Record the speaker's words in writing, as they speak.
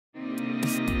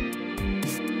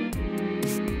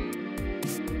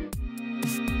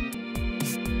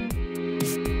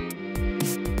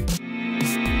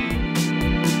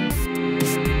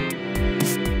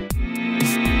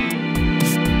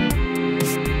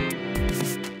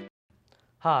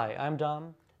Hi, I'm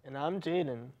Dom, And I'm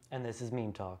Jayden. and this is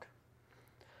Meme Talk.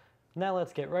 Now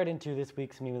let's get right into this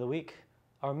week's Meme of the Week.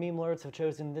 Our meme lords have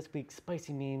chosen this week's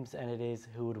spicy memes, and it is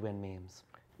Who Would Win memes.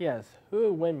 Yes,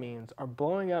 Who Would Win memes are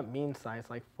blowing up meme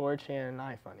sites like 4chan and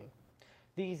iFunny.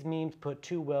 These memes put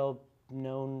two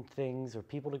well-known things or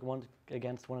people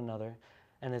against one another,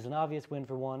 and there's an obvious win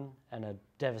for one and a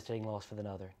devastating loss for the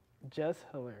other. Just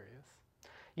hilarious.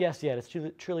 Yes, it's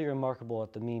truly remarkable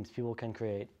at the memes people can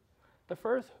create. The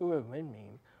first Who Would Win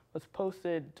meme was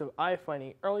posted to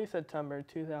iFunny early September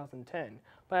 2010,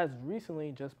 but has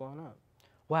recently just blown up.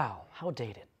 Wow, how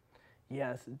dated.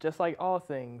 Yes, just like all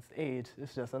things, age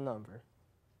is just a number.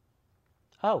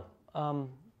 Oh,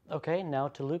 okay, now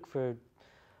to Luke for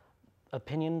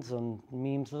opinions on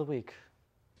memes of the week.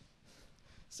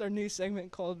 It's our new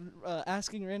segment called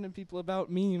Asking Random People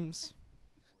About Memes.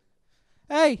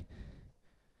 Hey! Do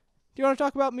you want to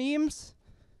talk about memes?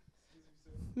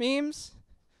 Memes?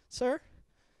 Sir?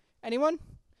 Anyone?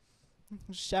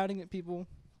 Just shouting at people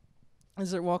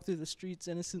as they walk through the streets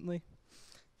innocently.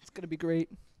 It's going to be great.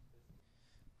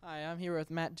 Hi, I'm here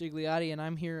with Matt Gigliotti, and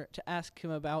I'm here to ask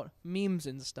him about memes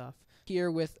and stuff.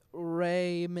 Here with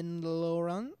Raymond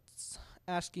Lawrence,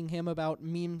 asking him about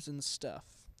memes and stuff.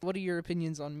 What are your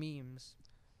opinions on memes?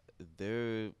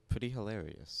 They're pretty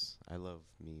hilarious. I love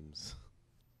memes.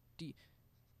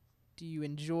 Do you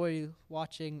enjoy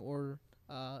watching or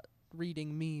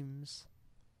reading memes?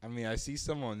 I mean, I see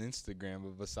some on Instagram,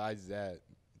 but besides that,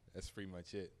 that's pretty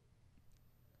much it.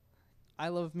 I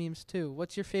love memes too.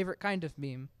 What's your favorite kind of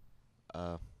meme?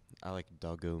 I like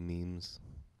doggo memes.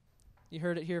 You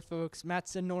heard it here, folks.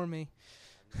 Matt's a normie.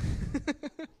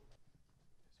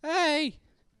 Hey!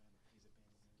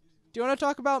 Do you want to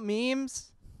talk about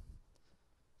memes?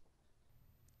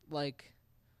 Like,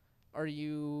 are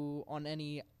you on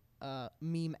any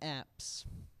meme apps?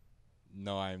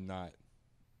 No, I'm not.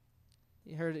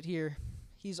 You heard it here.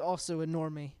 He's also a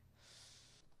normie.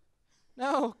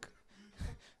 No.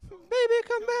 Baby,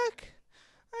 come back.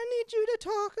 I need you to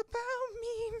talk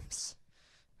about memes.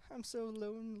 I'm so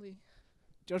lonely.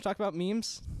 Do you want to talk about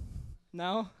memes?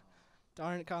 No?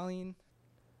 Darn it, Colleen.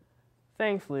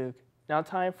 Thanks, Luke. Now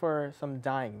time for some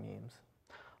dying memes.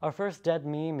 Our first dead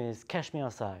meme is Catch Me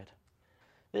Outside.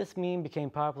 This meme became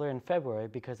popular in February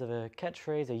because of a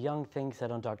catchphrase a young thing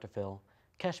said on Dr. Phil.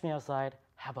 Catch me outside,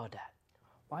 how about that?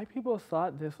 Why people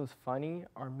thought this was funny,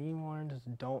 our meme warners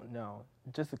don't know.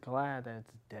 Just glad that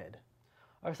it's dead.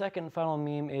 Our second and final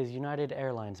meme is United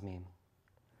Airlines meme.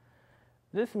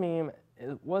 This meme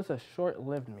was a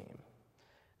short-lived meme.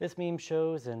 This meme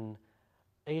shows an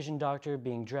Asian doctor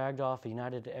being dragged off a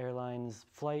United Airlines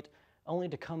flight only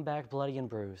to come back bloody and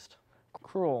bruised.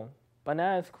 Cruel, but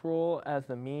not as cruel as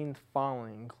the memes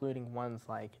following, including ones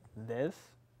like this,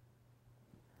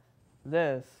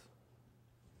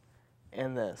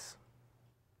 and this.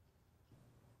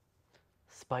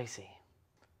 Spicy.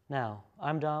 Now,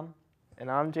 I'm Dom. And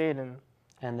I'm Jayden.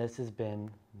 And this has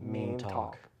been Meme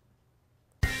Talk.